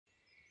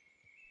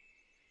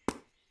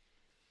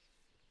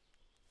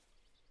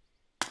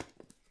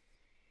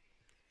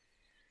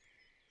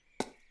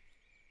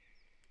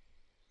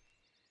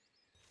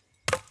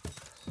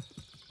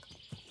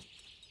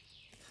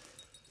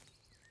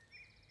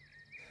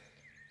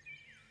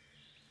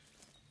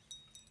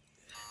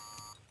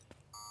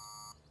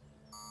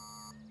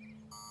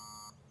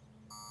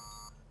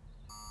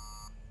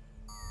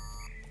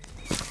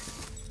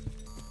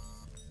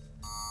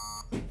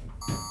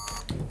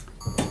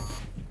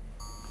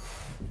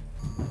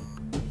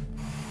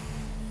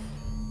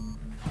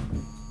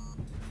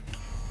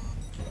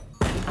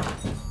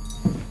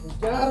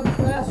Gotta be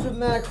faster than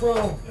that,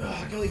 Crow.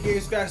 I can only get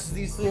as fast as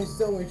these things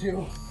tell me to.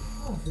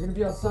 Oh, if you're gonna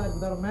be outside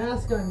without a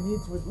mask on, you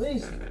need to at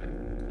least.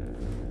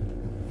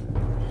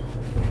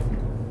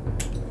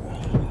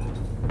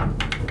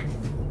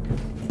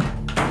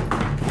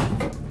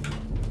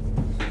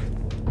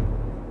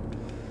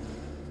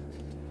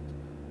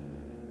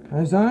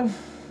 Eyes on.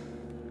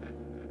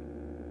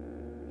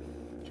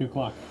 2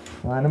 o'clock.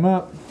 Line them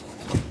up.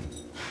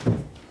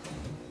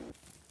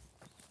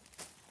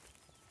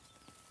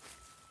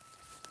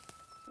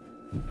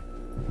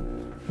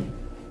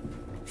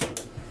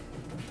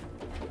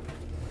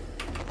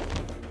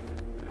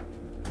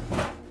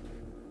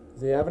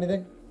 Does he have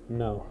anything?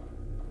 No.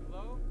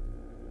 Hello?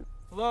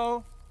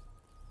 Hello?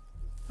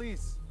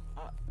 Please.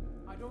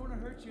 I don't want to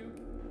hurt you.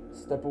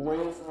 Step away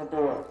from the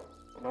door.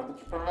 Now that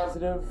you're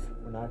positive,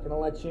 we're not gonna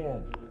let you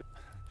in.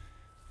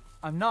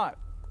 I'm not.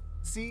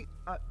 See?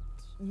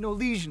 No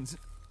lesions.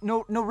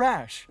 No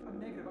rash. I'm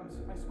negative,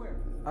 I swear.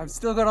 I've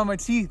still got all my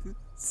teeth.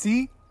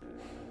 See?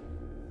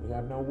 We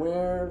have no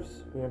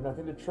wares, we have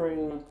nothing to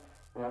trade,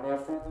 we have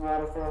enough food and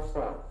water for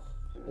ourselves.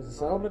 There's a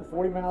settlement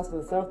 40 miles to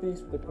the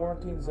southeast with a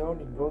quarantine zone.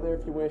 You can go there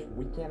if you wish, but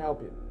we can't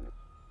help you.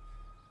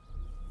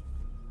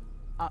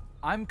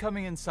 I'm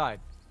coming inside.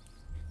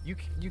 You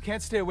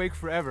can't stay awake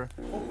forever.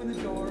 Open the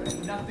door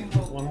and nothing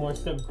will... One more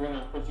step,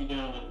 Grant, put you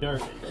down in the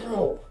dirt.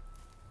 No.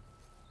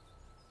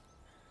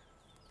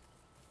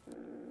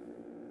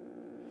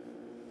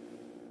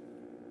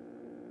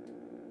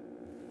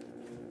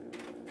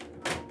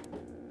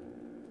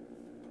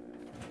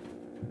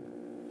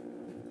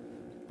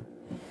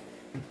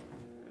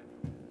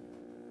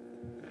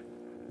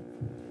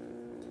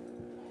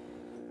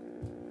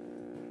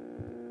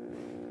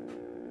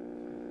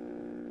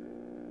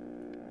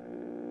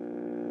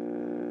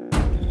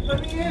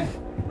 Let me in!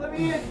 Let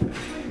me in!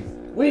 Please!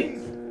 Wait!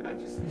 Please. I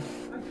just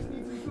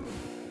need some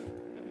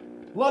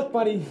food. Look,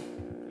 buddy.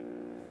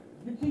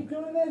 You keep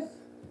doing this,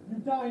 you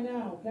die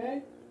now,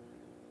 okay?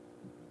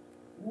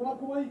 You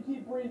walk away, you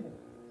keep breathing.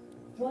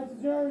 Choice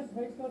is yours,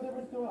 makes no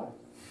difference to us.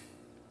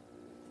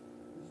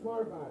 Be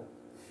smart about it.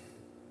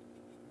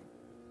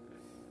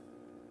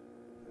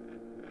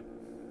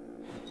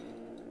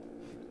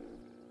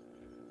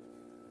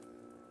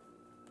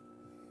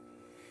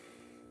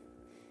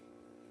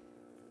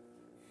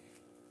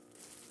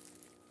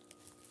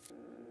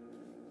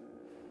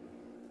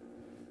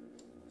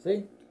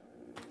 See?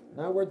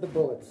 Not worth the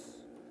bullets.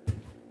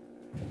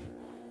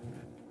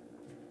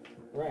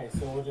 Right,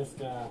 so we'll just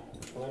let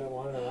it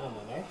wander around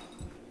then, eh?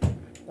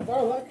 With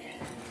our luck,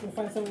 we'll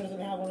find someone who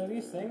doesn't have one of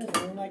these things, and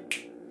then,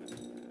 like,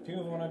 2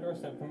 of them on our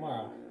doorstep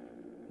tomorrow.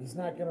 He's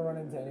not gonna run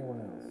into anyone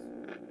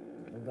else.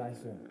 He'll die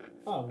soon.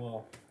 Oh,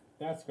 well,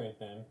 that's great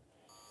then.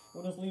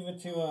 We'll just leave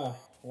it to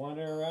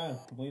wander around,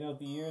 bleed out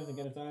the ears, and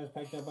get its eyes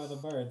pecked up by the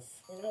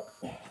birds.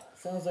 Yep.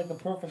 Sounds like the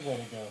perfect way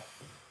to go.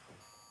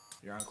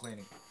 You're on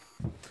cleaning.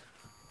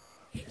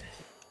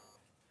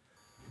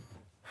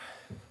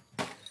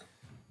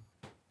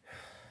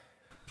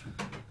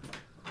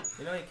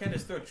 You know, you can't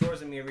just throw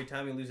chores at me every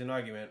time you lose an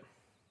argument.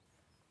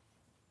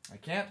 I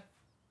can't?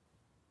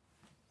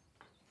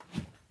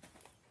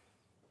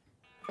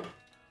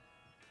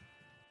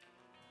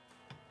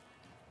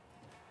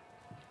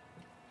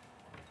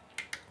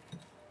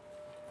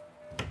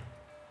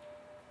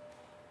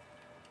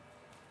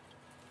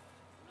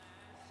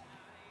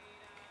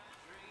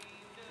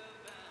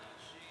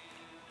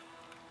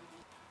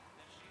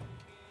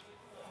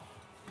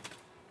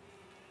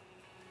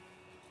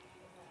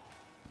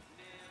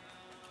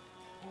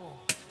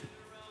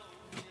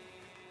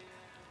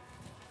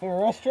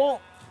 Favorite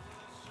restaurant?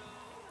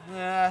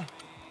 Nah,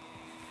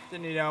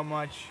 didn't eat out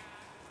much.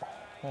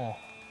 Oh.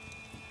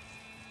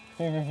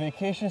 Favorite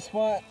vacation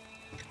spot?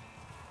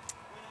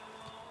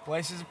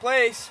 Place is a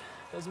place.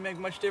 Doesn't make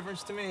much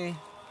difference to me.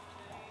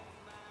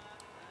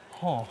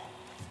 Huh.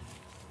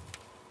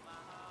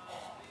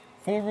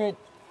 Favorite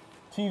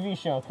TV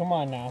show? Come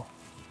on now.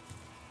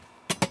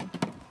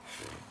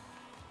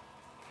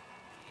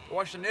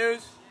 Watch the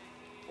news.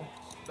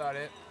 That's about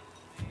it.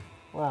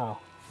 Wow.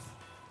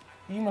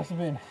 You must have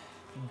been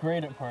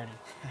great at parties.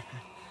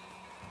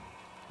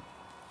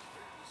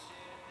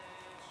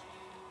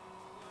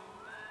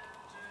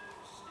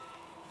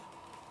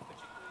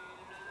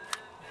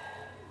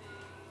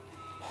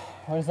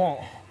 What is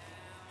that?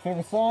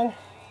 Favorite song?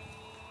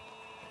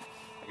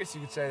 I guess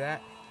you could say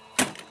that.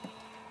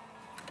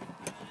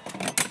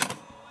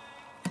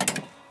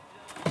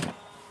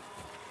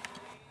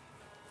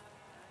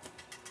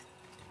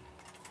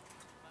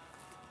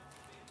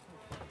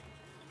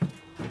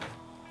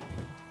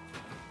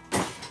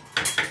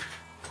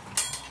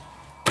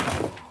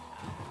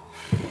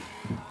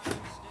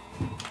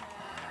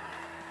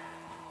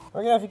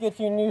 We're gonna have to get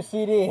you a new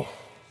CD.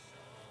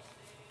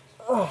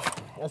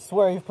 I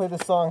swear you've played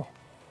this song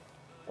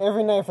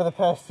every night for the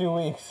past 2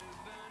 weeks.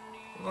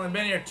 I've only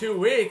been here 2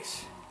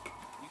 weeks.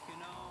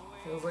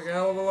 Feels like a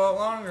hell of a lot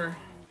longer.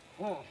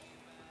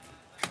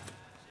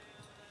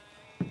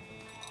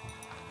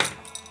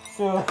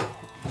 So,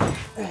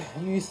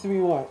 you used to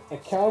be what? A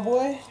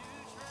cowboy?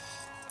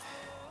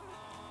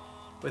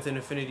 with an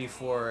affinity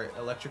for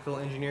electrical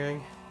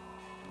engineering.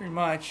 Pretty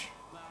much.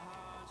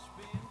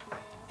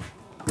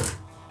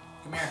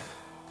 Come here.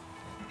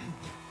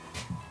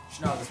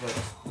 Should know how this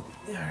works.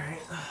 Alright.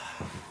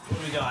 What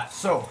do we got?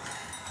 So,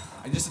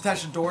 I just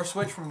attached a door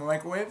switch from a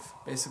microwave.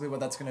 Basically what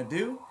that's going to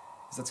do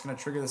is that's going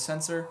to trigger the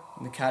sensor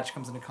when the catch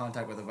comes into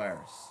contact with the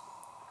virus.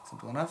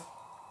 Simple enough?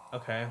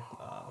 Okay.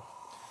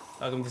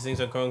 How come these things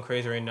are going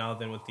crazy right now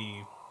than with the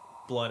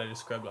blood I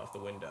just scrubbed off the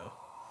window?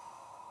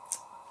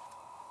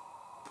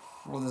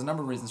 Well, there's a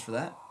number of reasons for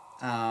that.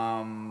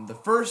 The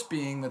first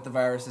being that the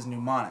virus is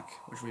pneumonic,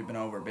 which we've been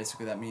over.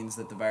 Basically, that means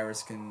that the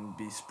virus can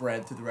be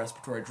spread through the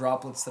respiratory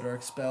droplets that are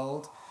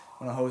expelled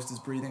when a host is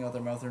breathing out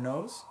their mouth or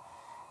nose.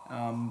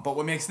 But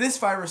what makes this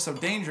virus so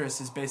dangerous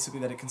is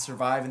basically that it can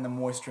survive in the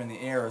moisture in the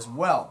air as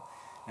well.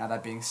 Now,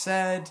 that being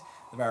said,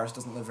 the virus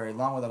doesn't live very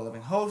long without a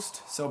living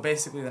host, so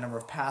basically the number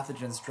of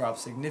pathogens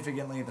drops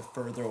significantly the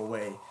further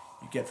away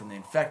you get from the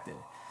infected.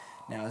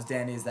 Now, as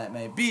dandy as that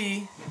may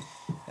be,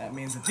 that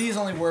means that these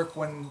only work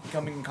when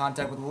coming in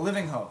contact with a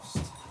living host.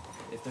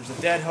 If there's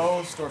a dead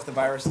host, or if the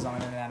virus is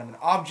on an inanimate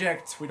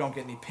object, we don't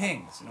get any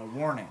pings, no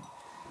warning.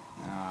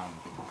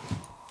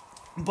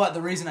 But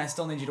the reason I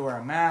still need you to wear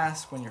a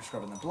mask when you're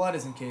scrubbing the blood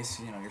is in case,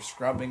 you know, you're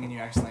scrubbing and you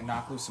accidentally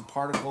knock loose some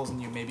particles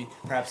and you maybe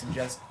perhaps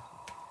ingest...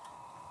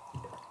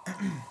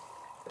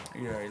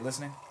 Are you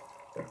listening?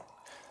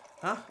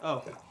 Huh?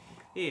 Oh.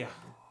 Yeah.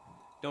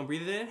 Don't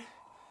breathe it in.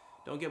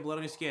 Don't get blood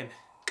on your skin.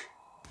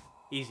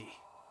 Easy.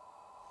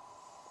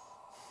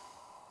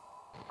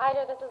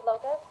 Eider, this is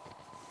Locust.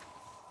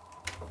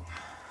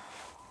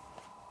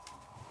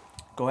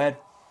 Go ahead.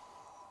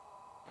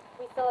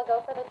 We still a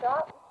go for the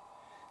drop?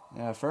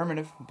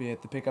 Affirmative. We'll be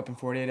at the pickup in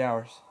 48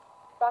 hours.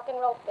 Rock and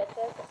roll,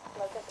 bitches.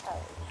 Locust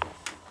out.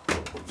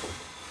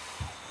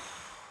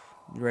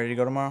 You ready to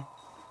go tomorrow?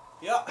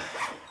 Yeah.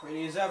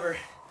 Ready as ever.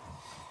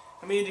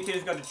 How many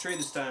indicators got to trade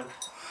this time?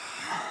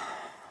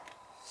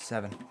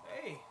 7.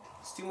 Hey,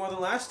 it's 2 more than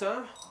last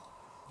time.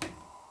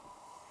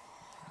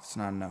 It's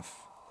not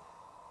enough.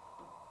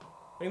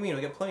 What do you mean? I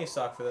get plenty of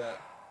stock for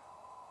that.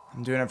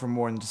 I'm doing it for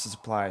more than just the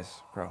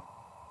supplies, Crow.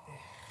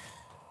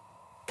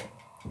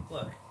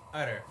 Look,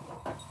 Eider,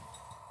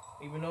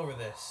 we've been over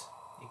this.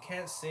 You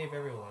can't save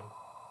everyone.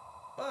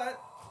 But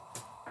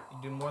you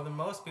do more than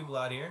most people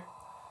out here.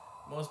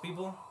 Most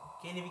people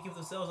can't even keep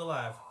themselves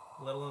alive,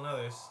 let alone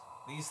others.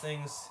 These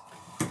things,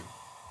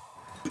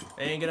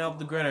 they ain't gonna help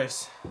the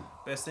grinners.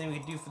 Best thing we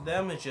can do for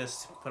them is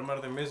just put them out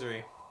of their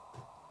misery.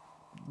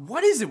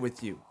 What is it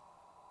with you?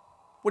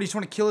 What, are you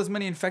trying to kill as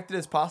many infected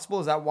as possible?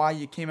 Is that why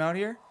you came out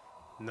here?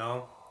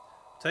 No.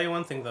 Tell you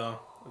one thing though,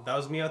 if that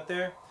was me out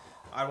there,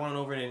 I'd want it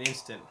over in an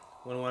instant.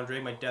 Wouldn't want to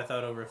drag my death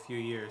out over a few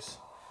years.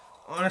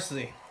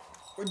 Honestly,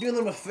 we're doing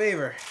them a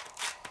favor.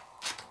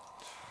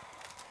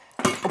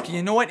 Okay,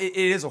 you know what? It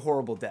is a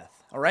horrible death,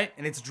 alright?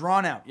 And it's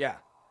drawn out, yeah.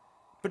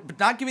 But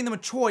not giving them a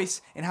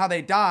choice in how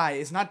they die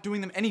is not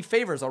doing them any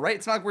favors, alright?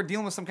 It's not like we're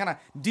dealing with some kind of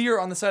deer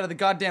on the side of the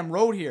goddamn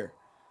road here.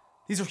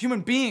 These are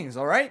human beings,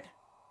 alright?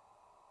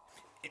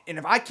 And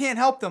if I can't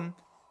help them,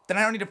 then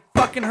I don't need to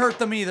fucking hurt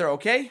them either,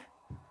 okay?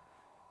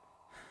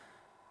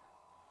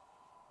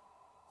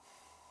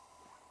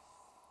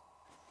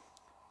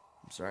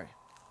 I'm sorry.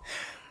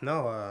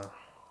 No,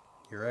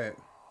 you're right.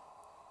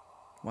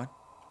 What?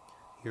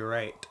 You're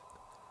right.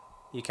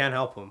 You can't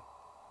help them.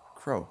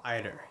 Crow.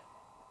 Eider.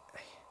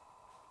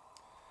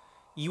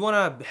 You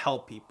want to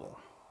help people,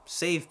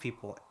 save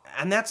people,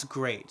 and that's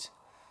great.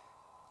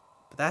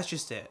 But that's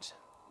just it.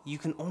 You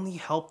can only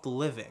help the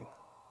living.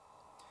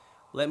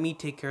 Let me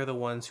take care of the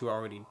ones who are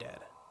already dead.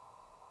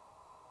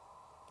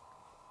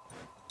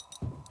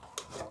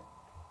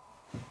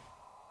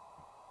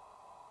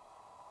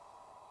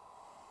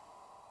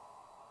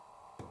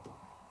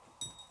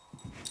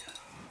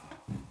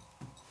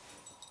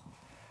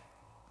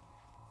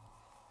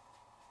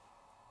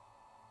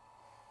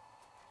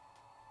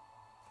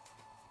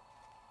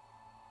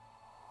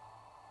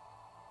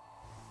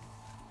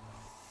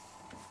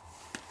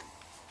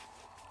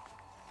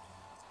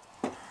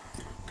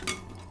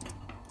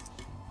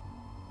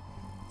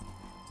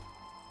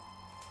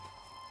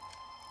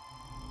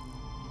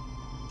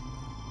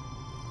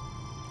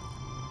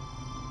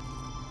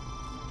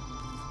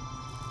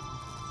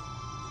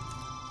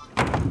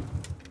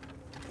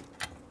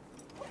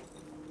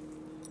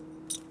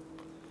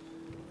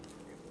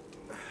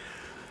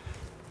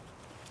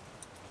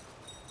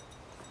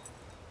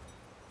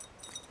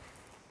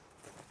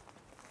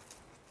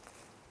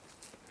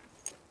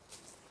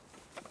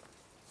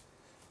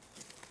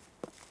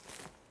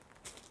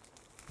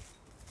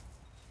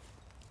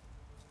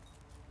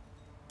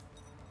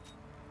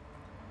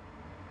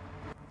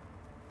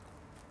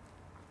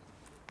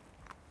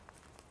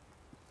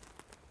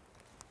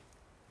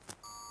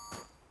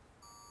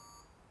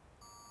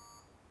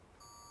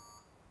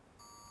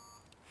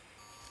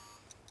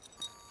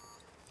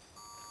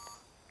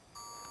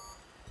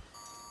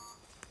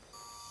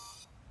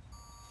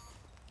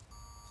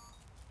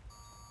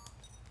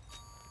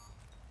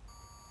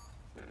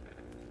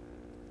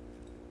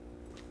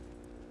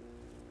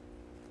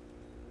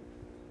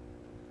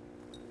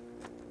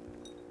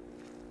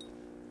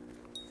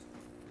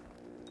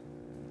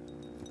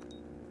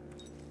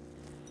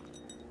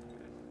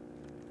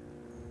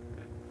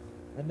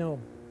 A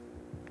gnome.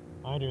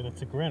 Eider,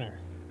 that's a grinner.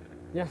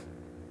 Yeah.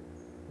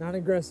 Not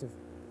aggressive.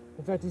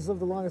 In fact, he's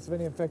lived the longest of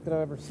any infected I've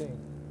ever seen.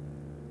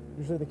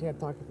 Usually they can't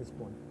talk at this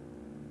point.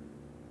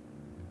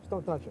 Just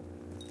don't touch him.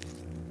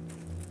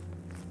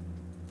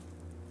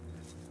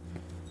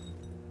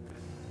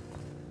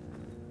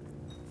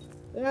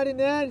 Howdy,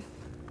 Ned.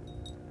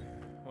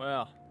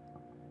 Well,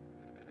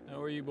 now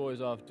where are you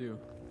boys off to?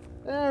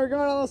 Hey, we're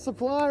going on a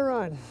supply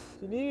run.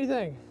 Do you need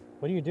anything?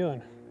 What are you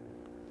doing?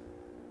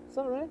 It's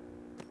all right.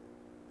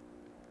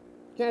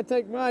 Can't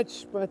take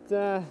much, but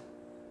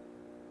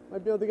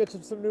might be able to get you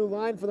some new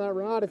line for that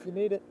rod if you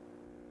need it.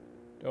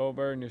 Don't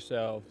burn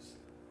yourselves.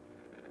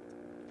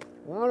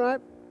 All right.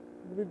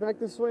 We'll be back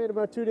this way in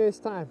about 2 days'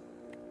 time.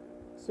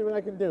 See what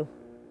I can do.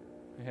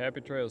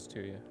 Happy trails to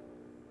you.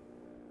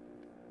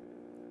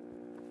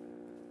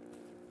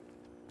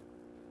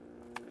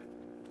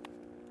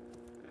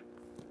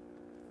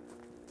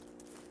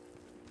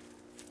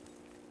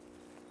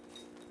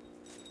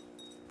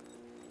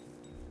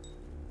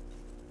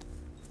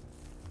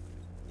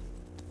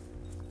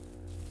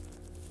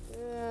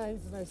 Yeah,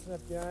 he's a nice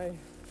enough guy.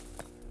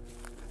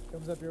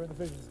 Comes up here when the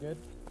fishing's good.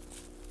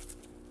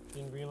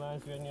 Didn't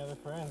realize you had any other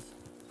friends.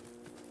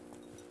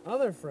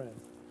 Other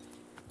friends?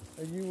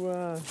 Are you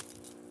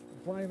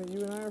implying that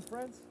you and I are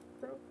friends,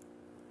 Crow?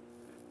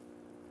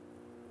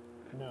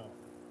 No.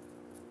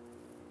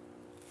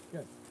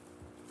 Good.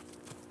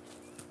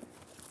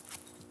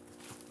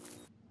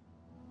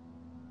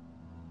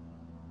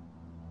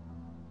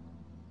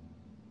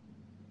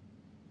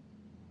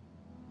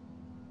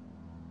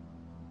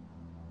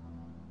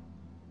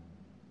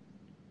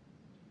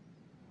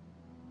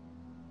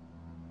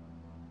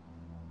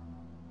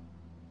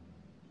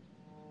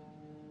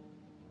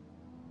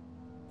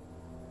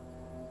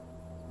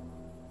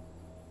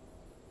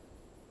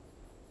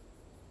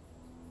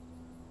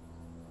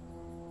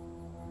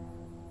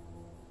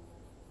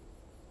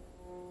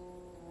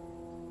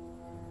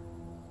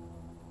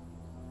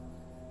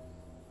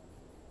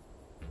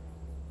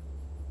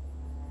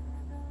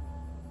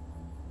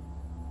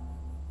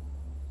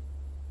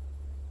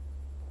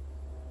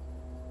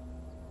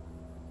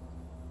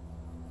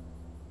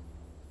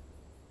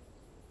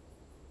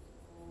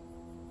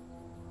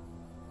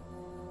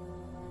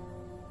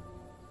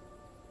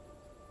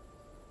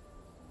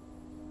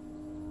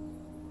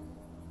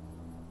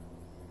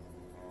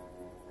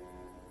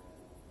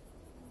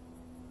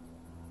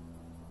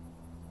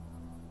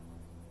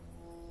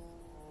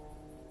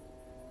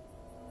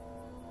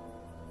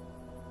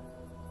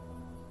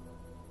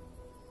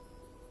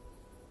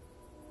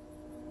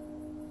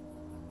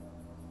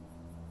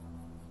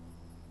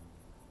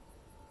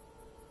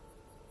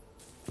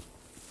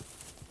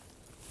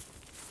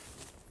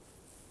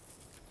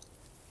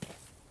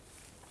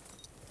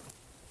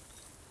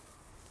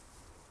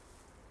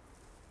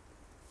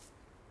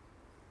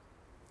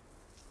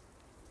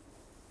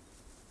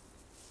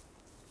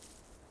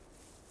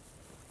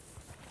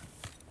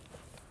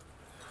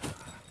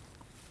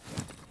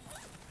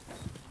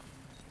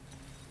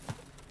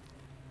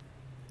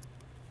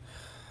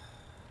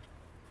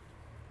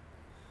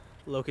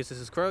 Locust, this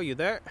is Crow. You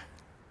there?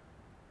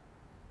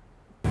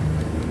 Okay,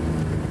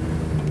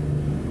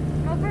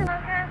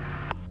 Locust.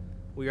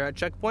 We are at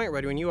checkpoint.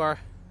 Ready when you are.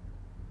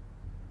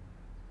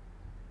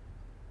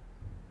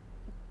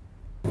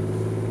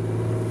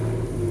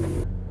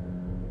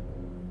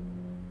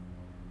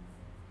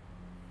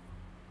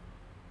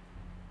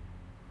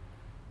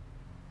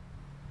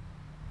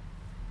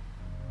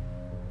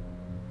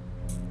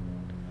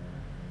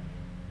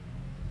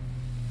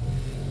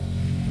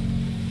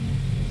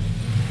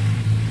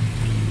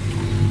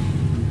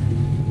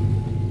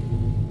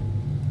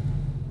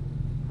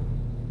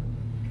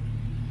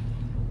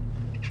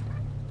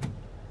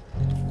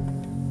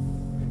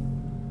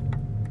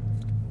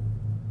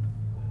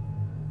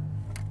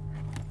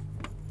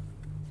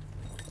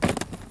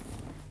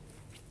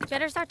 You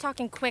better start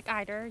talking quick,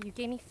 Eider. You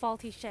gave me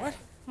faulty shit. What?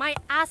 My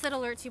acid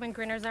alerts you when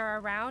grinners are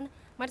around.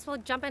 Might as well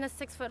jump in a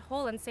 6-foot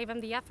hole and save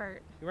him the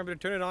effort. You remember to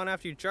turn it on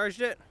after you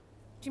charged it?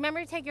 Do you remember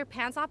to take your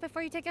pants off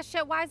before you take a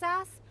shit, wise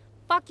ass?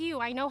 Fuck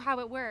you, I know how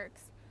it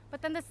works.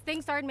 But then this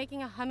thing started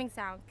making a humming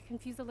sound,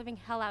 confused the living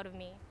hell out of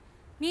me.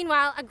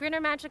 Meanwhile, a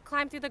grinner managed to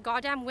climb through the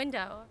goddamn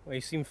window. Well,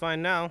 you seem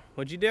fine now.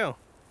 What'd you do?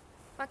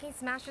 Fucking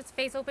smashed its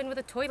face open with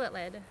a toilet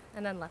lid,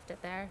 and then left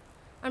it there.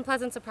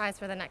 Unpleasant surprise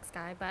for the next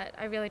guy, but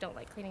I really don't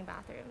like cleaning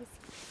bathrooms.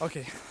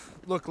 Okay,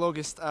 look,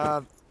 Locust.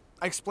 I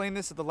explained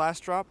this at the last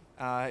drop.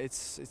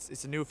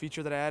 It's a new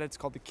feature that I added. It's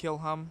called the kill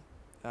hum.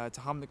 It's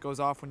a hum that goes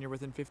off when you're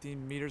within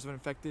 15 meters of an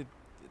infected,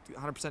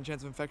 100%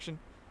 chance of infection.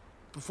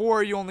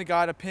 Before, you only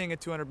got a ping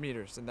at 200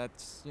 meters, and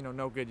that's,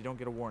 no good. You don't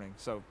get a warning.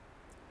 So,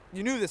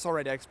 you knew this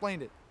already. I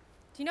explained it.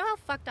 Do you know how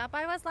fucked up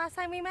I was last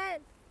time we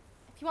met?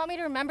 If you want me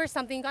to remember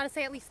something, you gotta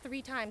say it at least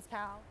 3 times,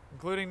 pal.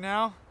 Including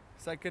now?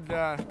 So I could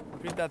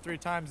repeat that 3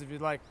 times if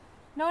you'd like.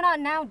 No, not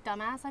now,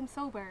 dumbass. I'm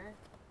sober.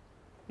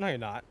 No, you're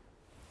not.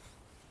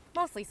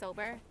 Mostly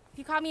sober. If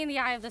you caught me in the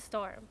eye of the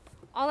storm.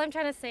 All I'm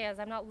trying to say is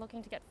I'm not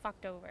looking to get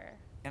fucked over.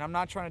 And I'm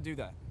not trying to do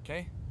that,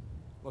 okay?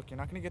 Look, you're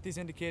not going to get these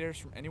indicators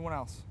from anyone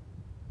else.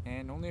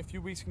 And only a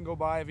few weeks can go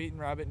by of eating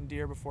rabbit and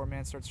deer before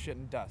man starts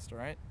shitting dust,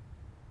 alright?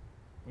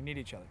 We need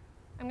each other.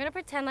 I'm gonna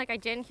pretend like I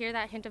didn't hear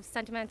that hint of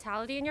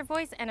sentimentality in your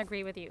voice and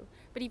agree with you.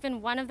 But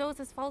even one of those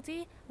is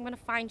faulty, I'm gonna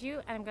find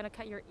you and I'm gonna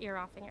cut your ear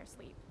off in your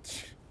sleep.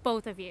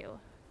 Both of you.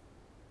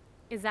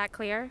 Is that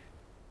clear?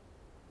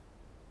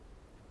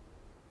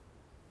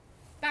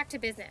 Back to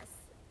business.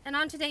 And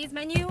on today's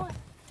menu,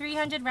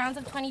 300 rounds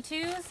of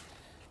 22s,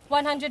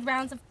 100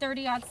 rounds of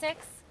 30-06,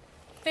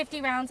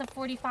 50 rounds of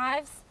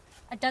 45s,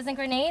 a dozen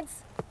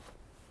grenades.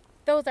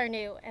 Those are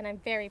new and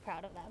I'm very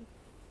proud of them.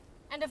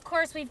 And of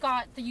course we've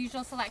got the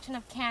usual selection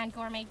of canned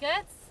gourmet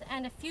goods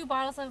and a few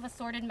bottles of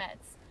assorted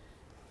meds.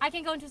 I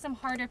can go into some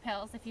harder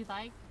pills if you'd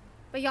like,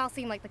 but y'all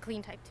seem like the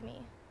clean type to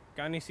me.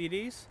 Got any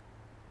CDs?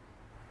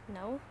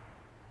 No?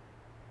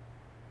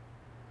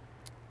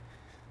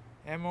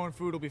 Ammo and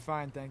food will be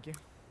fine, thank you.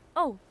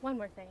 Oh, one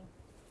more thing.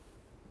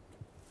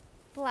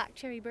 Black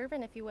cherry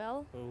bourbon, if you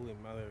will. Holy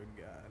mother of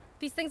God.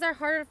 These things are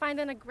harder to find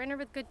than a grinner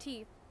with good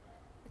teeth.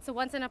 It's a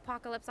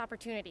once-in-apocalypse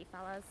opportunity,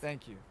 fellas.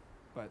 Thank you.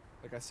 But,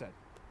 like I said,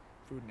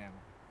 food and ammo.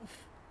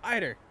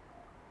 Eider,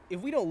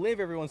 if we don't live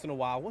every once in a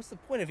while, what's the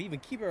point of even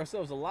keeping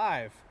ourselves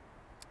alive?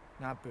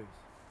 Not booze.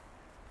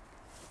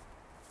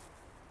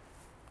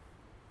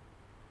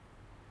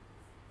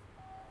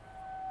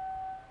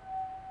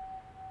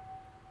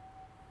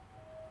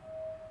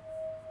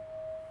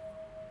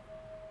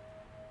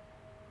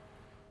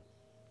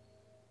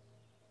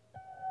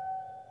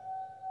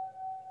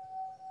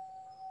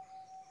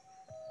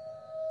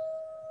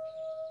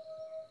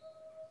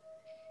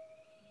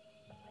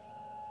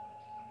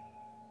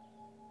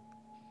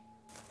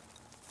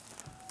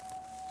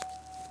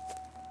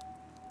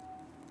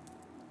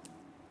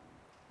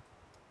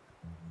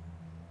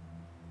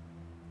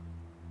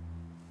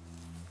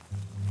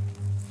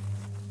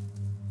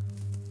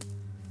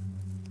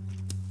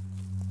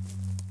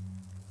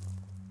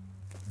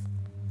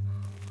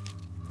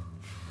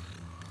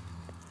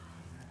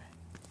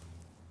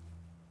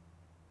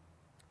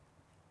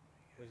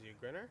 Was he a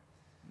grinner?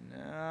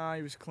 No,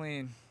 he was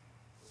clean.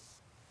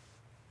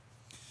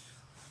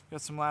 Got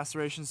some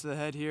lacerations to the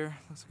head here.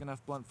 Looks like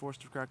enough blunt force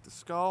to crack the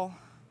skull.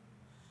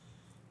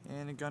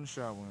 And a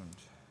gunshot wound.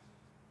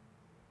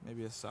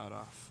 Maybe a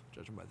sawed-off,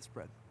 judging by the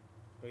spread.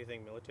 What do you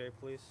think, military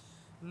police?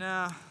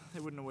 Nah, they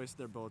wouldn't have wasted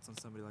their bullets on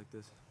somebody like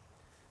this.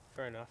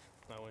 Fair enough.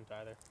 I wouldn't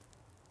either.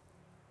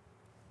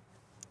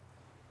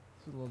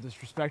 It's a little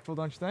disrespectful,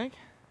 don't you think?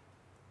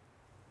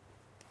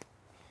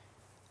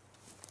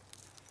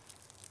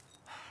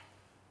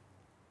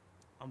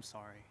 I'm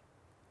sorry.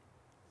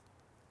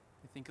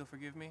 You think he'll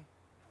forgive me?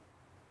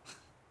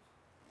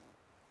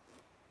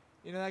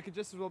 You know, that could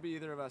just as well be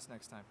either of us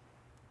next time.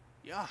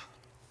 Yeah.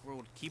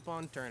 World keep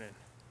on turning.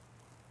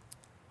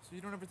 So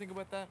you don't ever think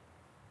about that?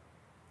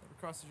 Never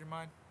crosses your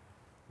mind?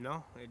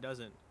 No, it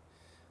doesn't.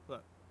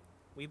 Look,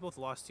 we both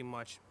lost too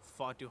much,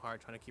 fought too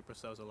hard trying to keep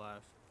ourselves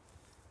alive.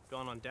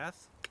 Going on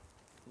death,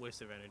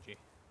 waste of energy.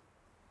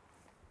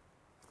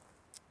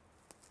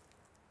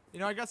 You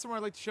know, I got somewhere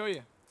I'd like to show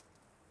you.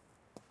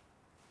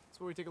 That's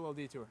where we take a little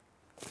detour.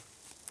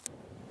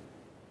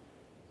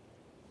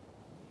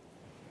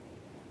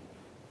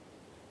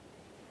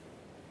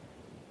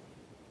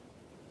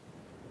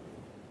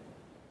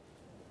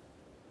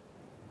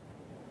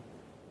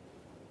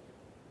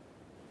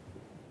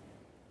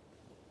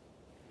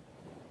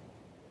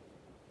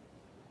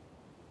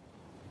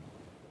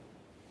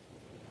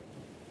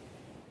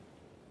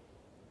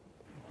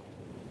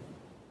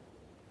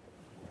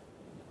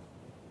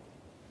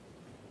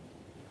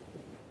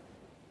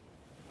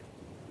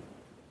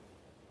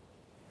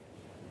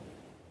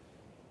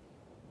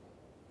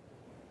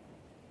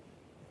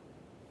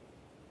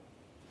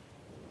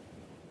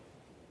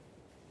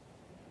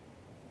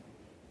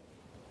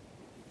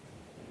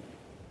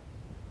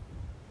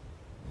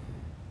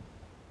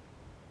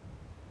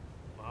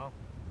 Wow.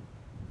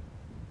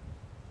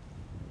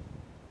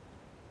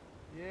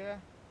 Yeah.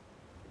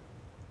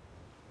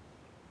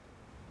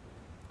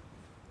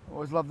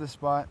 Always love this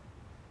spot.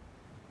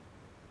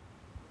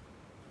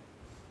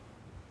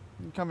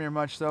 Didn't come here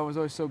much though. It was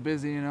always so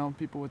busy, you know,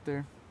 people with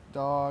their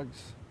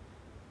dogs,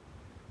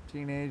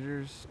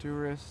 teenagers,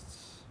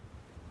 tourists,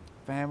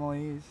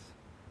 families.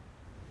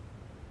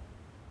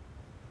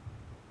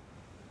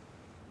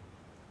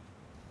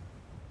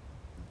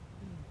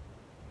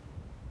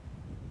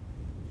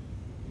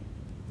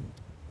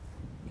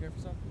 Care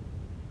for something?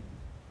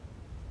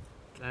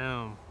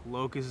 Damn,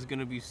 Locust is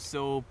gonna be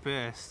so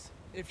pissed.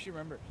 If she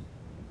remembers.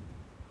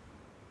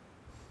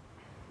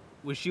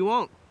 Which she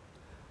won't.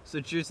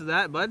 So cheers to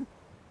that, bud.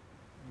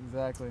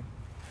 Exactly.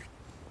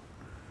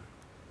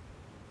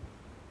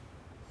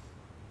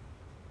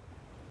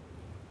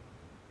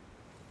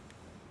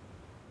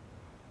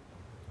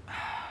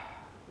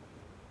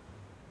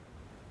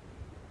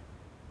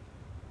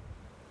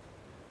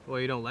 Well,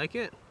 you don't like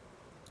it?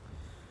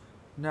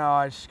 No,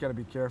 I just gotta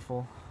be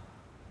careful.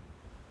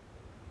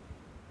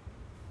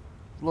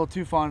 A little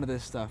too fond of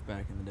this stuff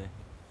back in the day.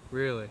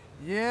 Really?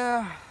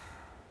 Yeah.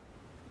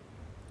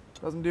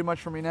 Doesn't do much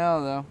for me now,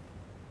 though.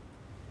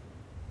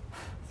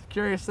 It's a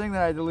curious thing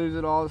that I had to lose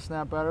it all to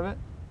snap out of it.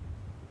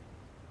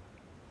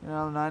 You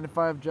know,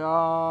 9-to-5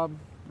 job,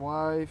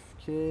 wife,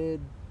 kid,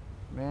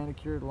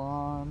 manicured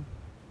lawn.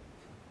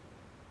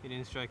 You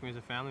didn't strike me as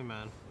a family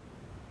man.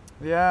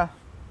 Yeah,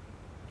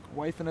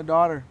 wife and a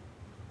daughter.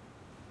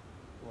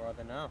 Where are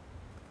they now?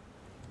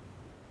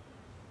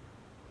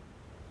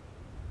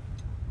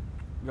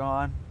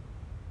 Gone.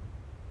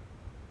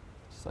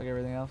 Just like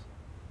everything else.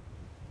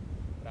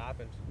 What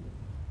happened?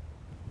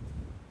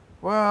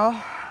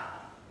 Well,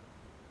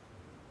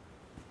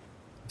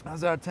 I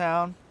was out of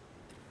town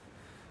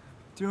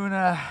doing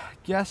a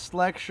guest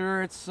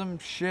lecture at some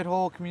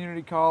shithole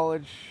community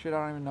college. Shit,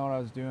 I don't even know what I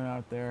was doing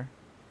out there.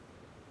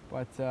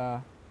 But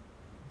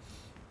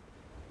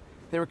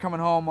they were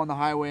coming home on the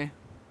highway.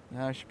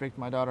 She picked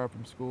my daughter up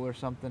from school or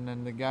something,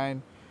 and the guy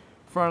in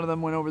front of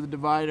them went over the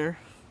divider.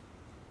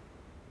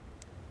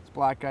 It's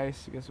black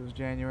ice, I guess it was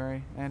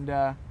January. And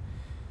my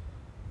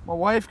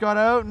wife got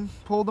out and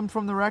pulled him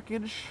from the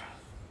wreckage.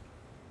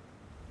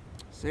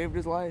 Saved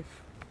his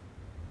life.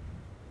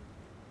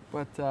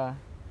 But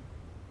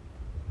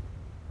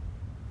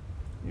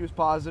he was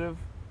positive.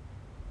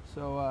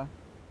 So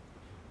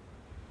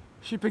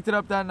she picked it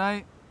up that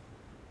night.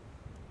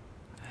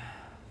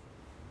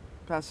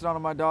 Passed it on to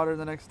my daughter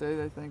the next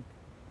day, I think.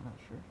 I'm not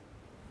sure.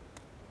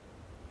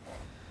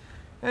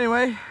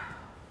 Anyway,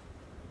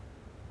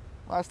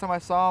 last time I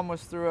saw him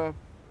was through a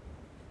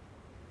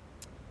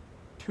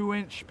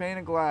 2-inch pane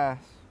of glass.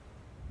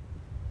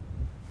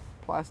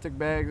 Plastic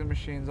bags and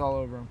machines all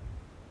over him.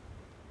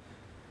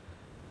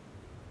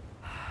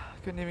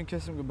 Couldn't even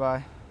kiss him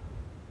goodbye.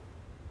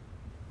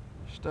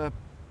 Just a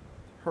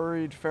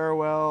hurried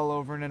farewell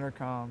over an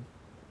intercom.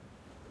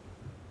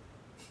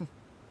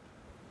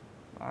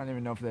 I don't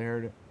even know if they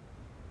heard it.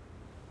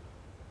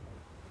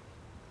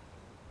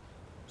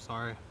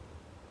 Sorry.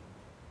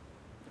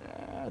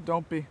 Yeah,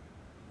 don't be.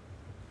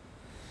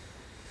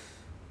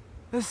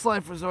 This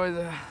life was always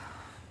a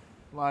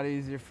lot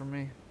easier for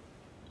me.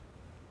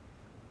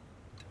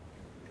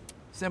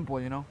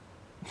 Simple, you know?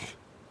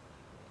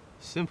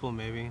 Simple,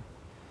 maybe.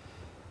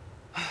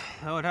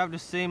 I would have to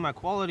say my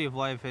quality of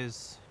life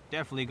has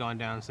definitely gone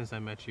down since I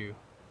met you.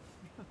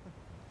 At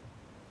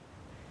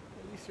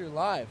least you're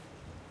alive.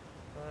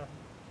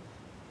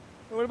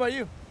 What about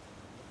you?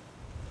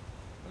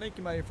 I think you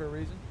came out here for a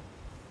reason.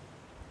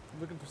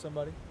 I'm looking for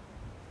somebody.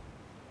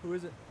 Who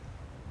is it?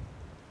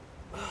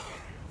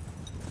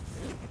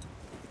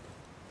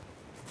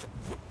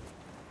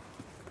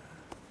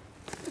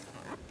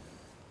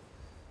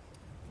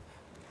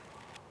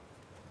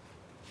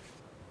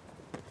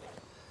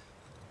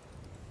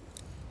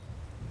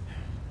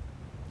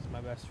 It's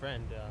my best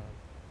friend,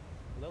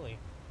 Lily.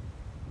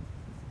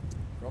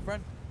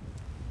 Girlfriend?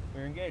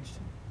 We're engaged.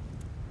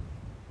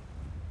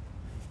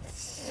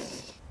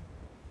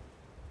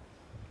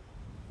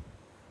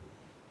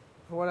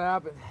 What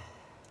happened?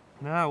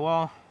 Yeah,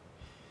 well,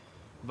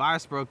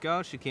 virus broke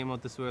out. She came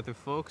out this way with her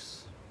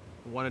folks.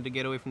 Wanted to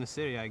get away from the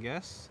city, I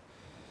guess.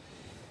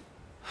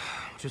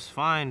 Which is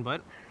fine,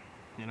 but,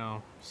 you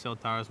know, cell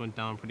towers went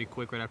down pretty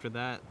quick right after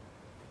that.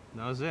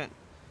 That was it.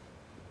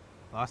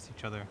 Lost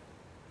each other.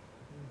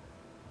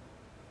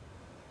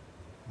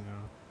 You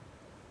know.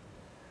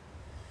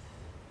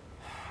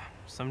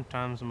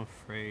 Sometimes I'm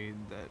afraid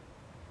that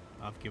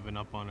I've given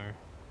up on her.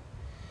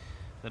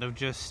 That I've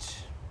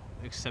just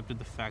accepted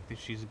the fact that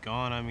she's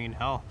gone. I mean,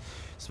 hell,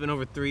 it's been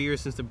over 3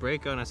 years since the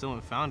breakup and I still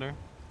haven't found her.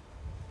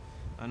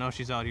 I know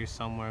she's out here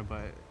somewhere,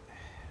 but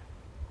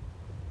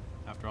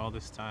after all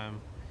this time,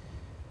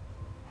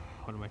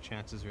 what are my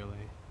chances really?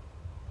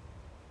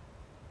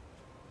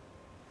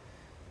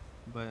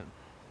 But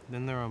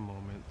then there are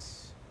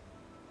moments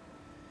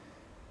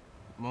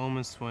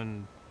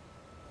when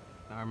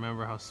I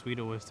remember how sweet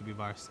it was to be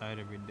by her side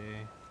every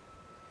day.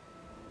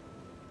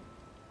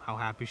 How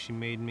happy she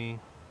made me.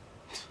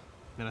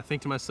 And I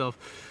think to myself,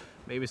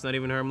 maybe it's not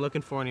even her I'm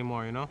looking for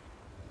anymore, you know?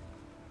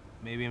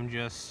 Maybe I'm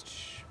just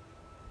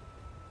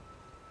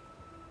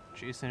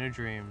chasing a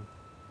dream.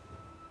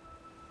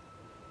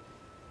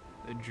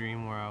 A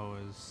dream where I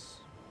was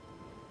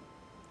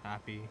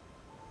happy.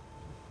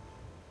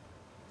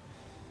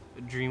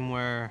 A dream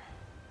where,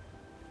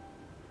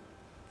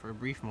 for a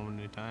brief moment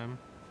in time,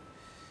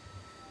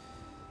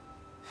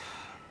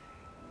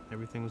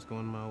 everything was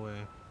going my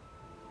way.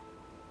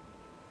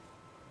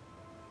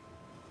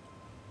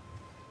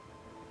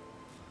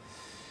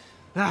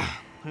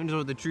 Who knows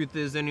what the truth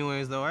is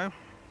anyways, though, eh?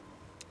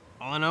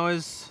 All I know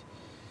is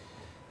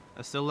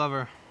I still love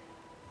her.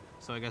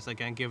 So I guess I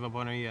can't give up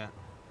on her yet.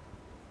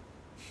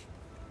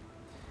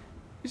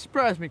 You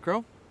surprised me,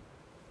 Crow.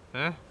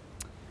 Huh?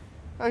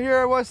 Here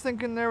I was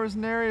thinking there was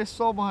nary a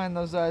soul behind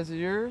those eyes of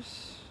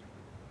yours.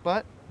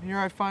 But here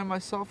I find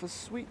myself a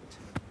sweet,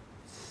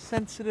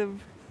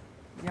 sensitive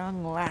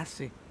young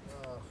lassie.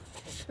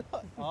 Shut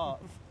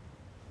up.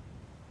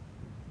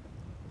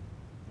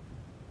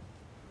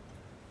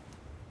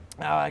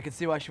 Oh, I can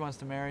see why she wants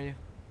to marry you.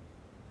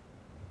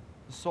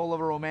 The soul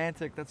of a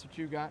romantic, that's what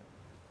you got.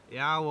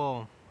 Yeah,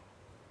 well,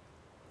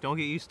 don't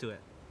get used to it.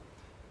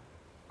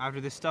 After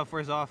this stuff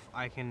wears off,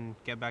 I can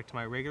get back to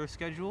my regular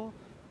schedule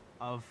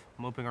of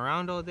moping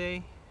around all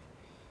day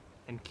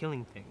and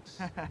killing things.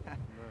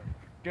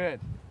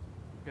 Good.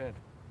 Good.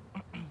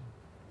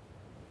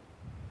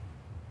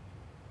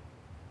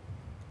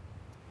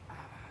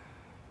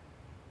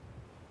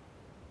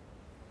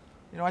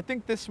 You know, I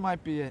think this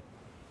might be it.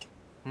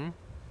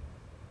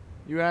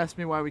 You asked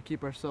me why we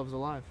keep ourselves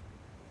alive.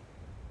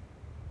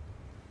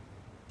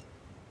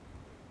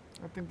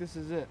 I think this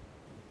is it.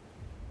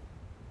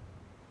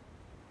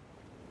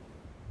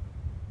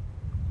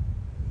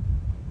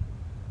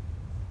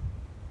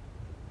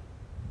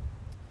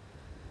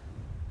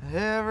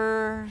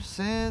 Ever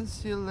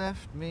since you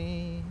left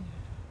me,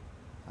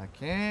 I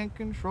can't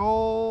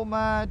control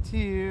my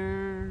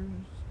tears.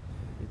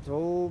 You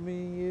told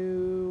me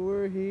you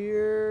were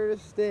here to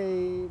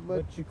stay,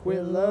 but you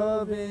quit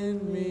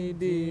loving me,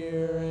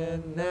 dear,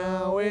 and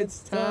now it's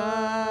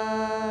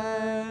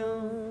time.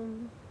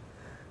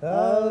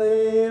 I'll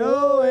lay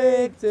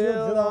awake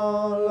till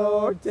dawn,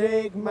 Lord,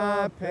 take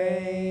my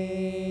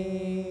pain.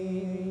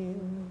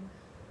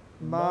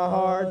 My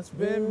heart's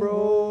been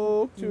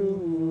broke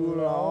too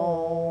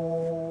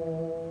long.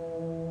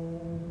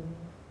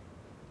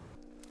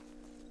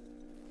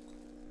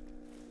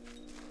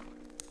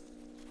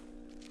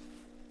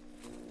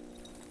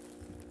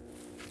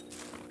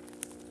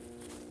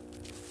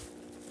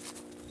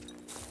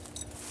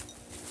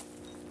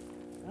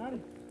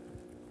 Howdy.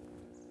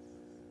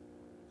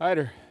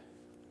 Eider.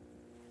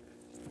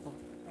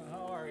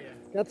 How are you?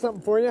 Got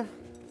something for you?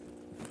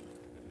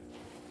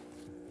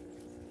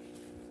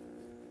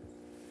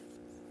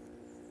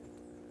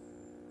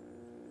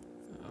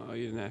 Oh,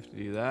 you didn't have to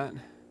do that.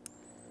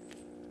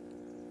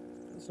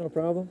 That's no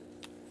problem.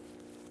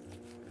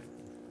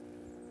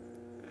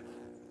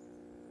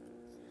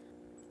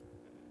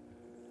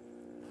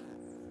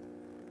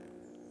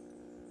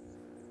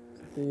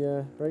 Is it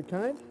the right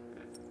kind?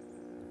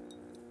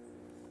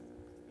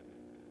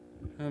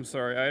 I'm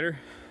sorry, Eider.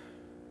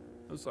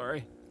 I'm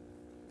sorry.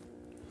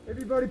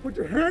 Everybody put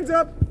your hands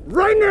up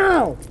right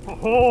now!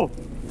 Oh,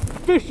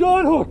 fish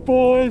on hook,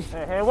 boys!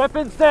 Hey,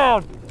 weapons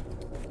down!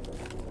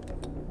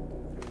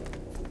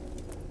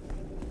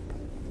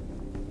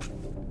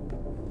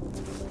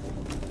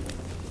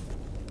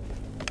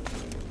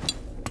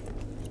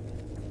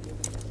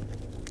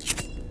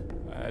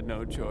 I had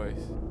no choice.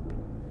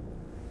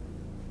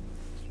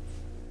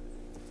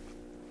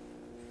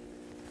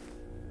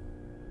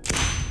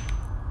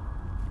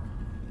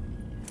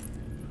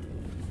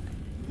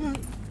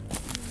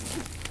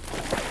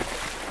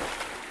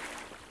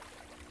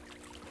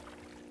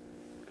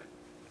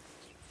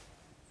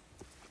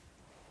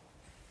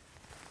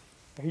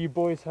 I hear you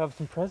boys have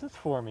some presents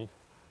for me.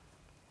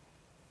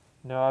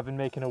 Now I've been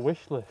making a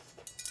wish list.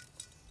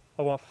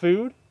 I want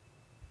food,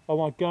 I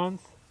want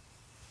guns,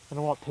 and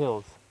I want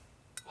pills.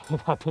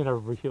 I've been a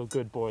real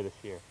good boy this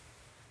year.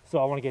 So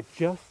I want to get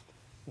just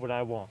what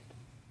I want.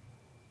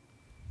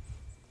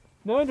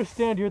 Now I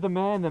understand you're the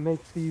man that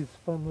makes these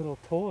fun little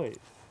toys.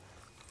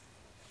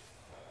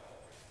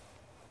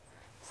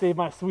 Saved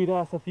my sweet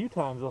ass a few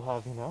times, I'll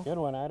have you know. Good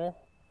one, Eider.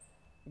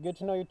 Good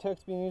to know your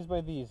tech's being used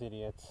by these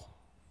idiots.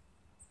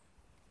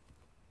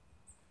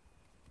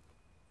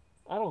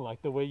 I don't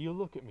like the way you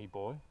look at me,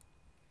 boy.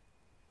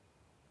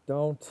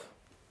 Don't.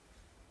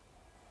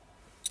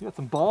 You got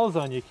some balls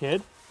on you,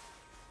 kid.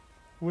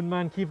 Wouldn't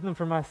mind keeping them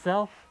for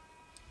myself.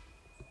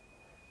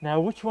 Now,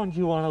 which one do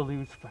you want to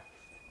lose first?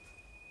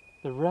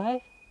 The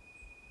right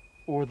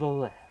or the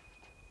left?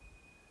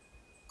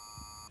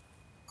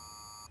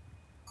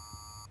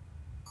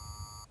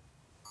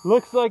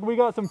 Looks like we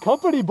got some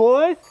company,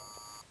 boys.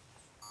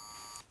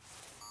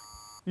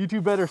 You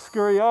two better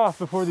scurry off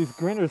before these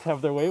grinners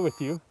have their way with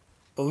you.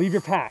 But leave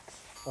your packs.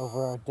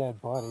 Over our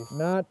dead bodies.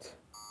 Not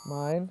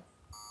mine.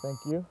 Thank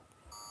you.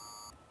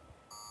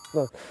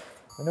 Look,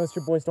 I noticed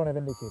your boys don't have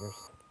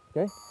indicators.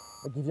 Okay?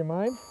 I'll give you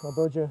mine. I'll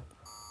build you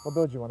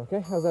one,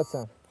 okay? How's that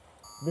sound?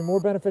 It'll be more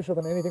beneficial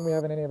than anything we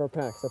have in any of our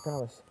packs, I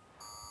promise.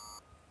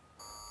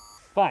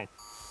 Fine.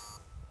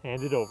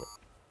 Hand it over.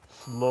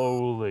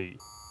 Slowly.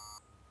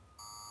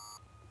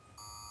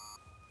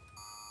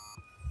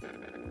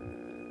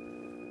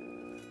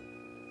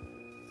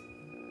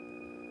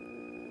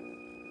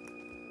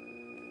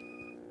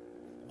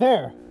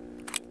 There!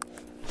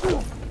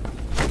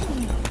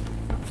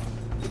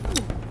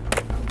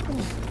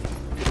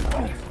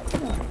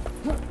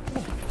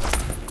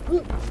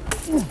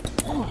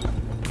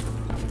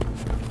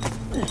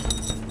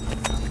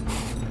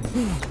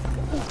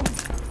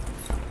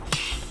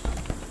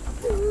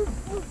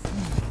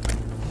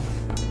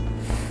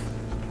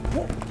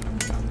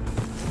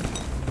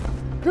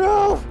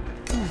 Go!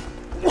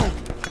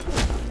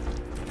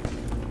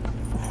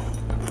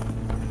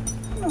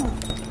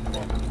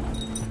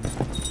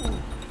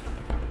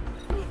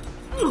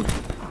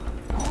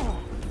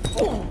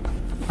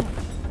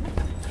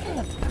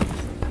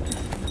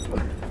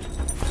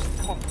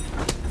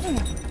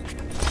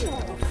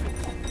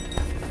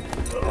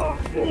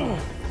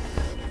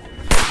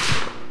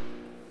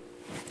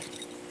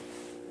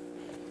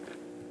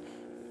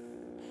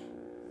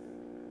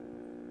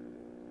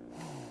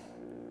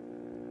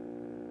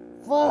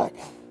 Fuck.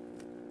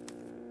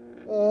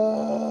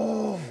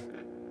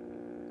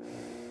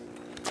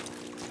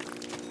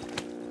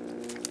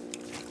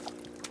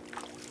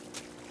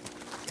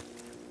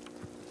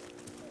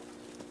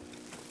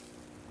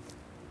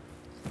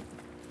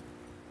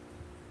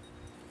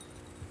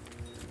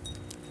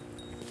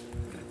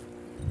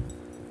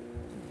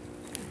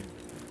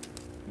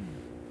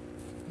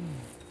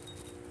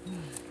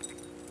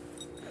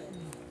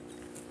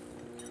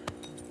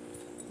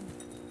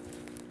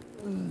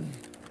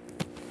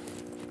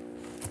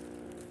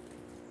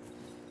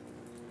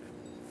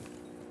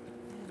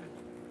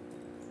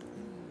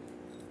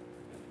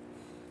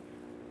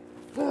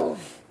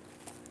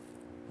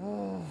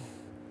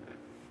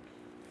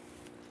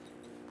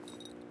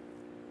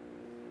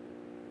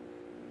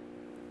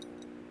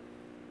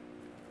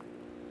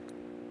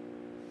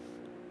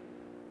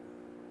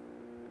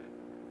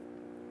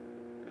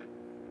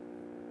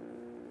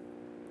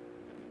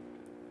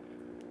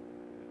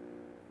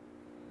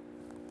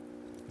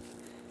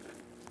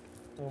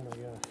 Oh my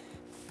god.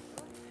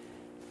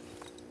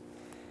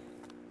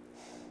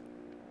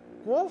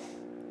 Crow?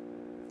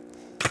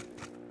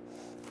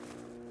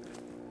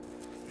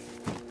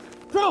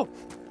 Crow!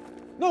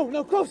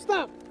 No, Crow,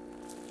 stop!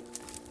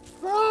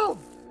 Crow!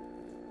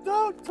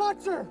 Don't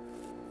touch her!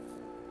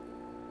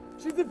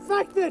 She's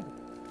infected!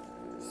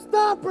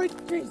 Stop right,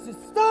 Jesus,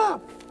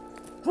 stop!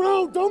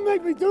 Crow, don't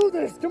make me do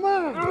this, come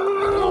on!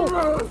 Crow!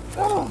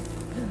 Crow!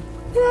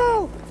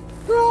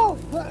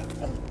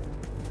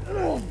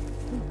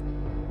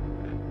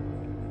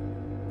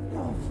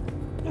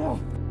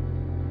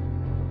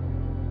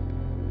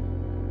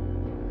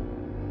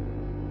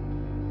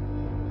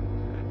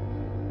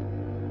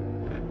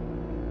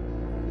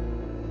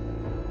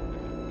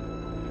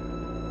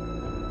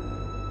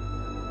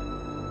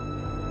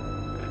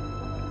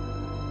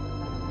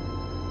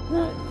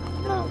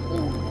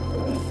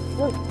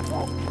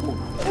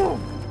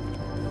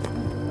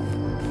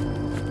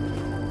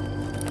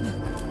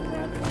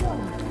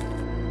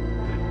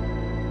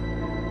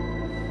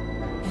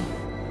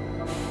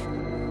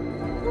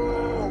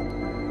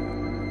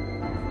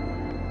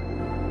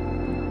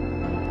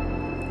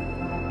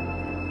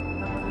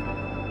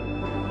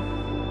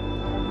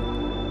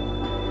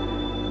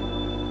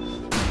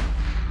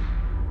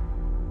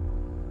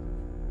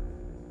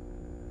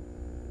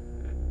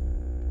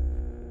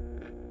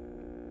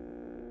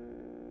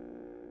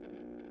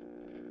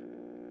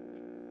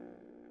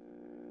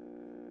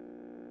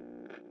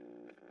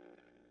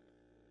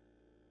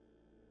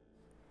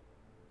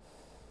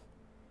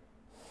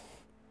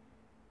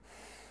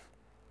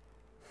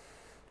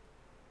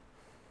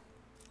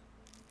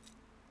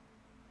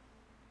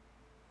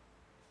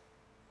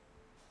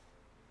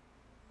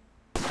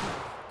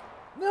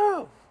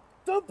 No!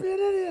 Don't be an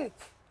idiot!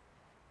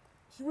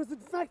 She was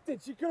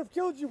infected. She could have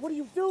killed you. What are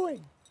you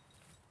doing?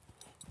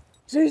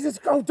 Jesus,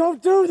 Crow,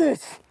 don't do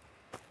this!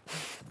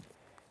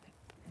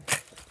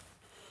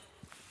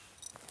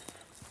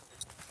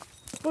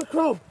 But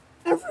Crow,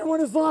 everyone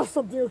has lost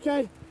something,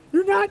 okay?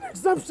 You're not an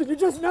exception. You're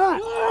just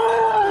not.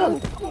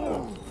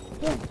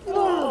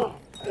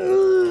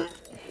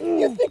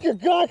 You think you're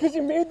God because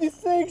you made these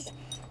things?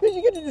 Then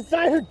you get to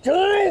decide who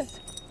dies?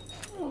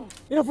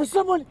 You know, for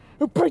someone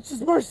who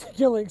preaches mercy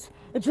killings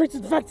and treats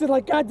infected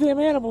like goddamn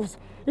animals,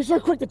 you're sure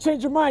quick to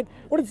change your mind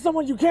when it's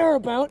someone you care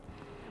about.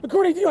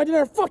 According to you, I did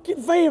her a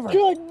fucking favor.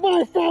 Good,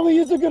 my family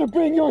isn't gonna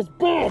bring yours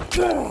back.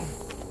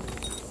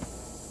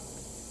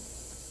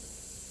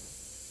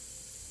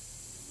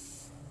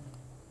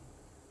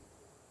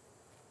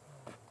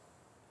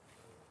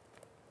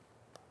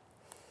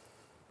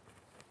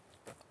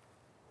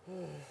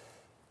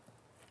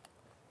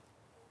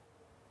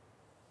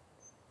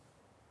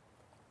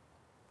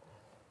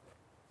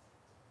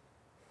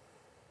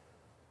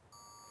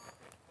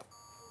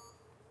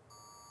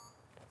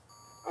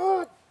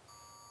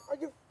 Are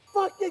you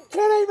fucking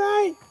kidding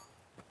me?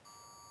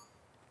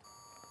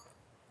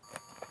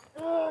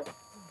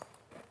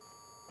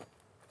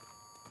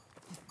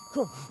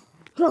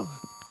 Crow,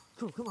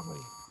 come on, buddy.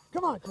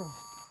 Come on, Crow.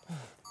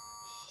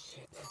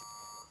 Shit.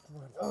 Come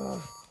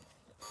on.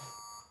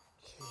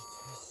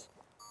 Jesus.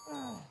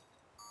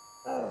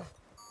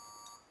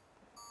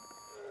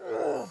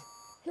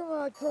 Come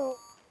on, Crow.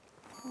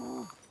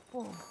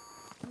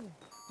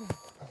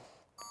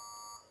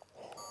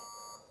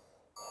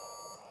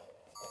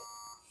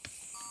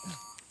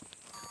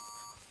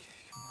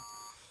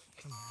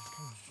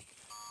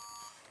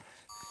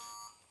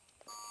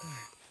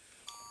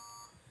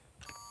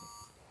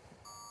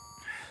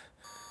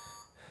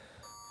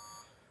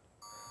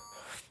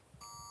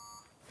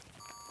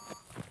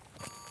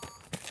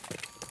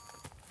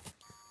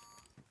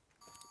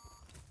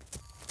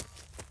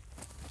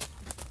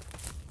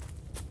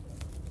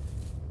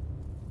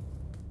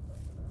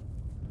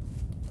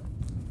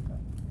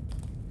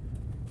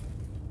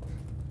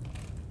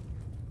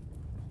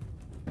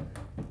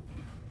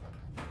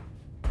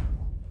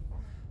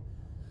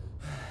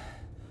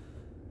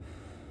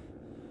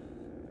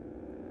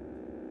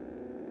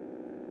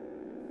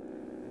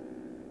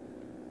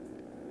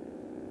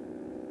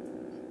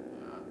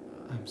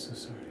 I'm so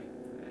sorry.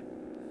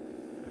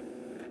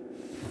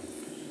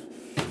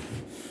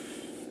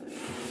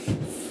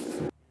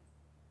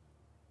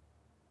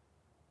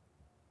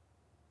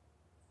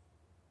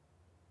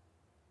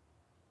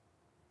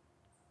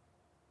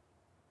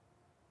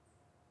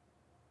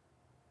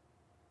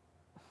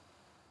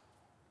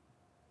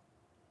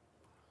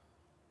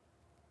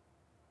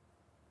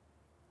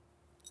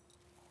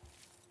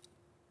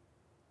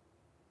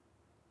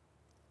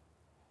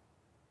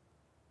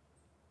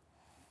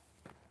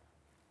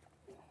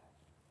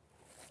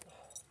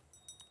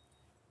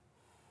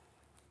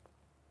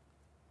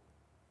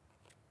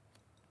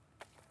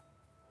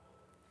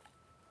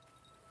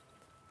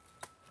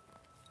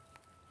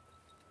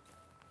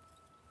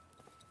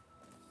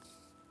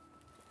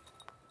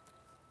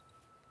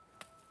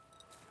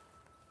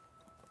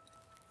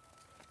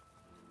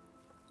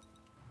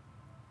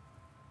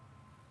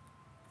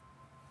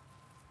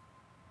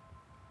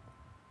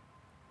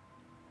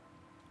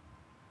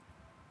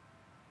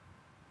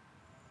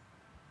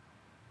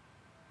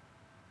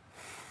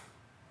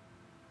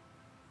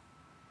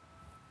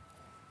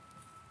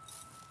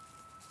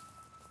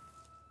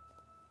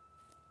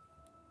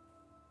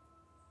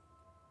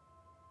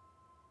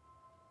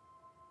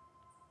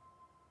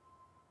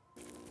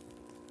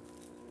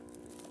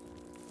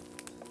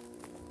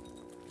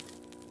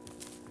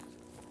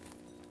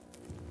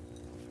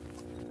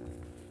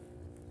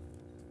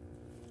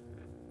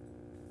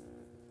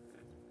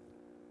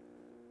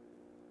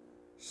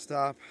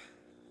 Stop.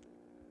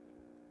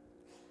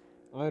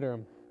 Eider,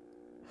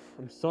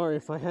 I'm sorry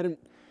if I hadn't...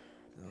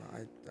 No,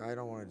 I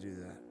don't want to do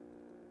that.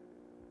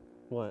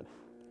 What?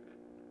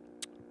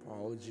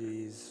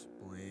 Apologies,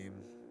 blame.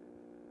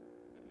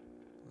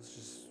 Let's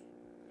just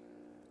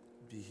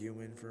be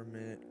human for a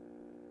minute.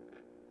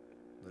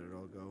 Let it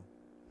all go.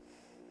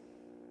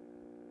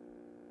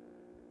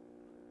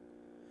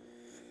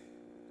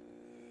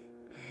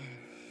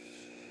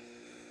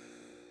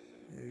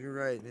 Yeah, you're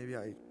right. Maybe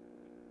I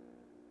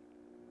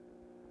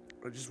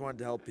just wanted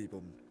to help people.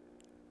 I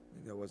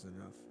think that wasn't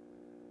enough.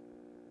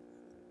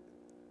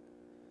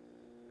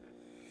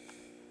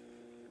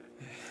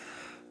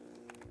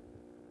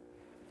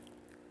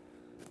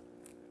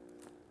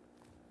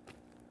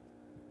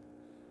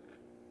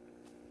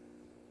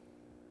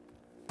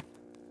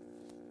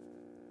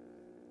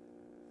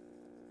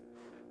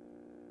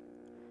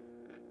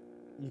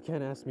 You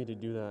can't ask me to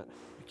do that.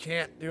 I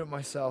can't do it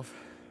myself,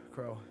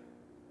 Crow.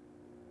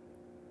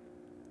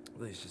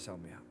 Please just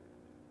help me out.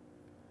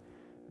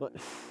 But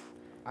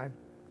I'm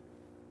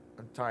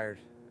tired,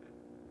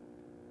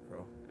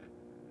 Crow.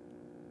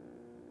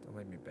 Don't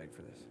make me beg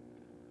for this.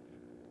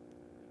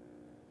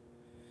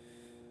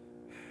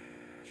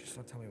 Just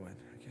don't tell me when,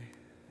 okay?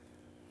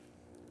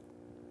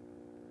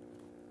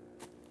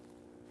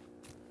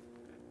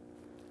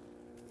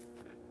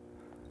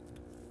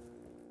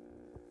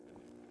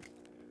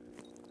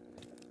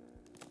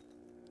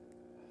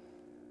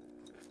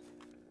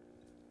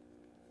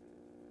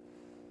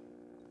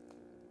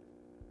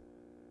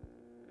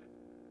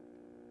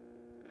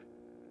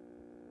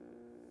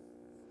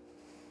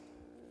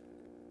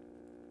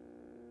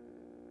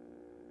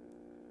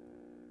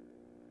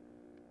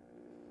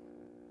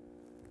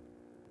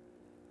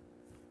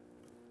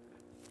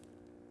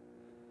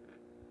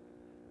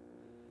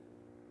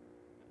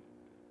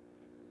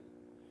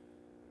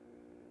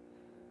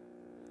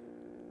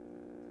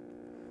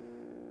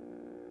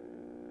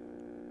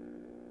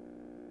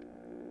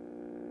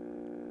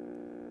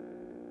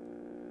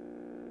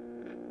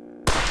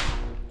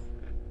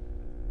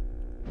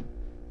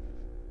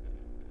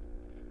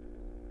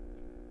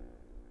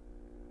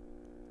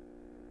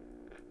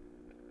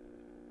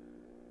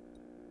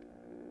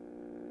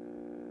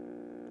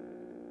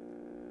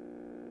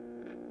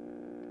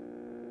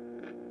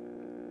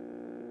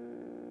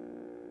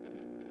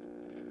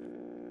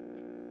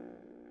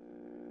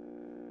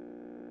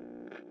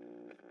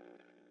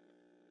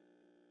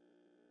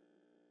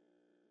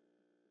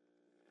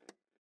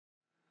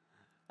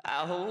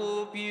 I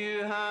hope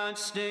your heart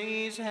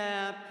stays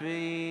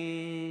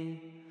happy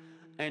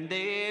and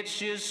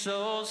that your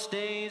soul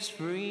stays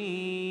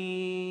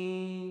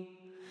free.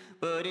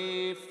 But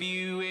if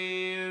you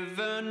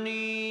ever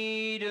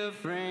need a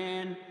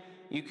friend,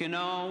 you can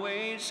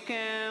always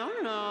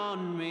count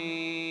on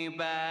me.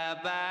 Bye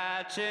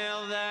bye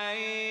till then.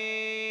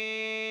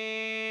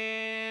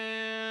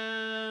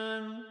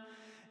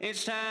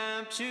 It's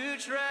time to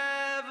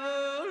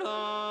travel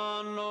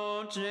on,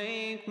 Lord,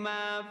 take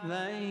my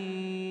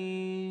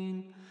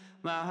pain.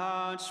 My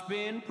heart's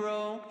been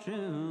broke too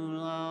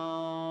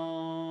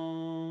long.